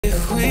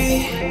If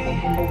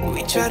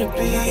we try to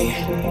be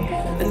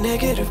a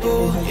negative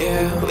bull,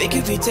 yeah, we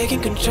could be taking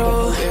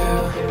control,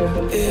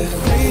 yeah. If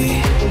we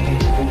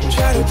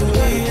try to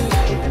believe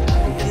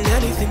in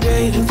anything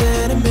greater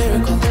than a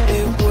miracle,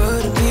 it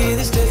wouldn't be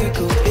this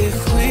difficult.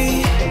 If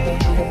we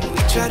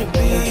try to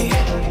be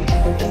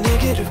a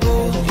negative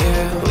bull,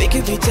 yeah, we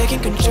could be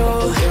taking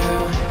control,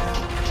 yeah.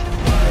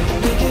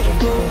 Negative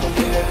bull,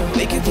 yeah,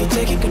 we could be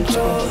taking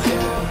control,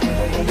 yeah.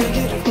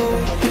 Negative bull,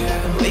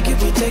 yeah, we could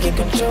be taking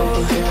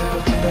control, yeah.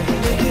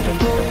 Negative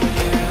bull,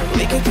 yeah,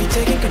 we could be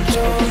taking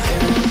control,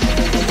 yeah.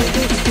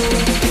 Negative bull,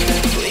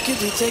 yeah, we could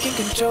be taking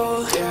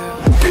control, yeah.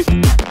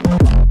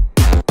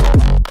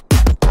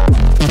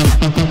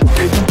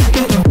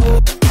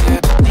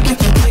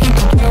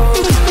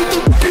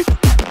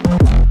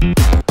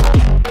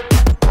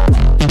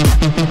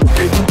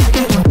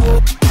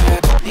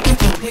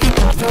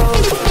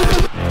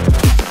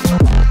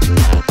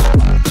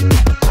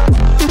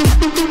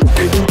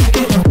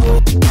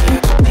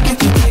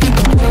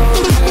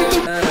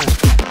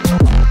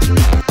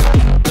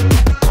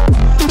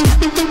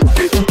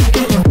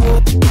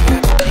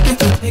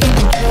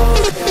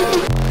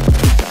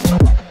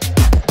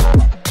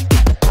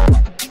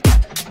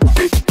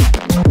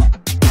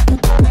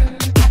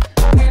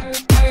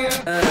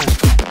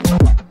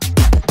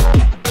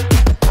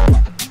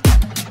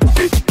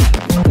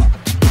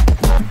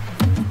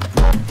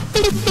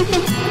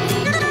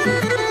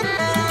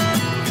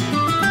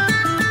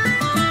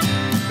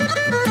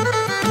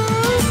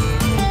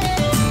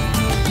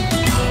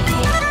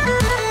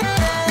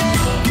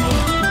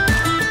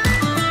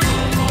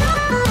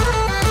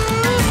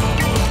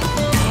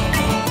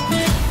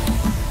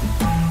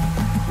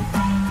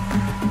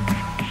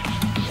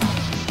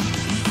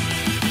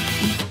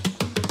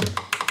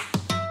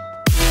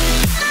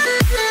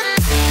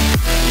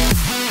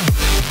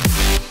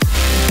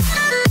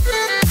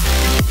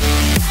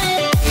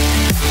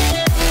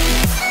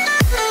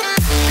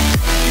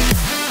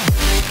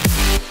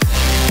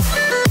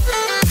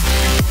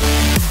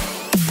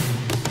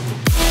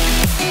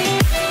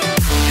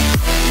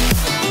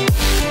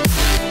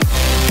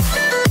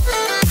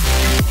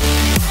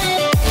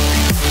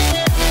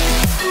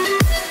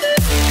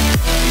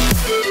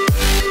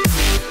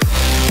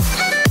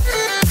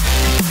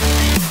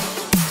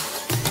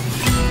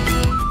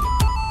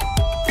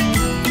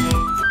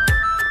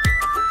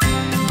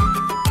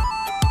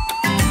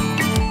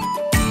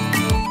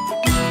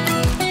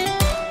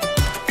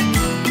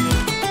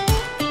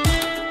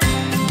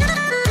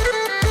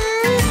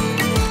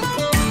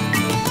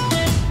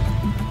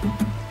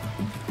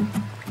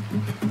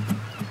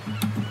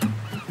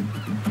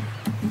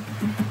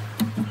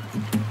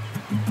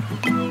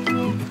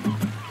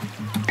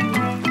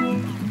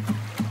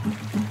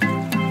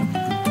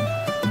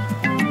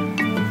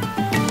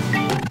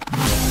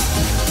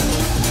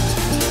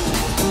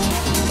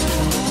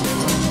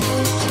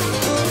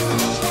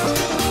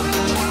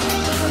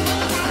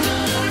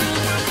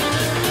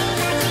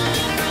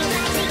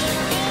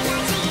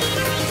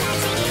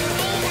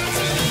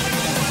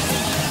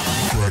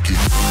 Crack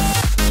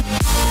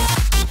it.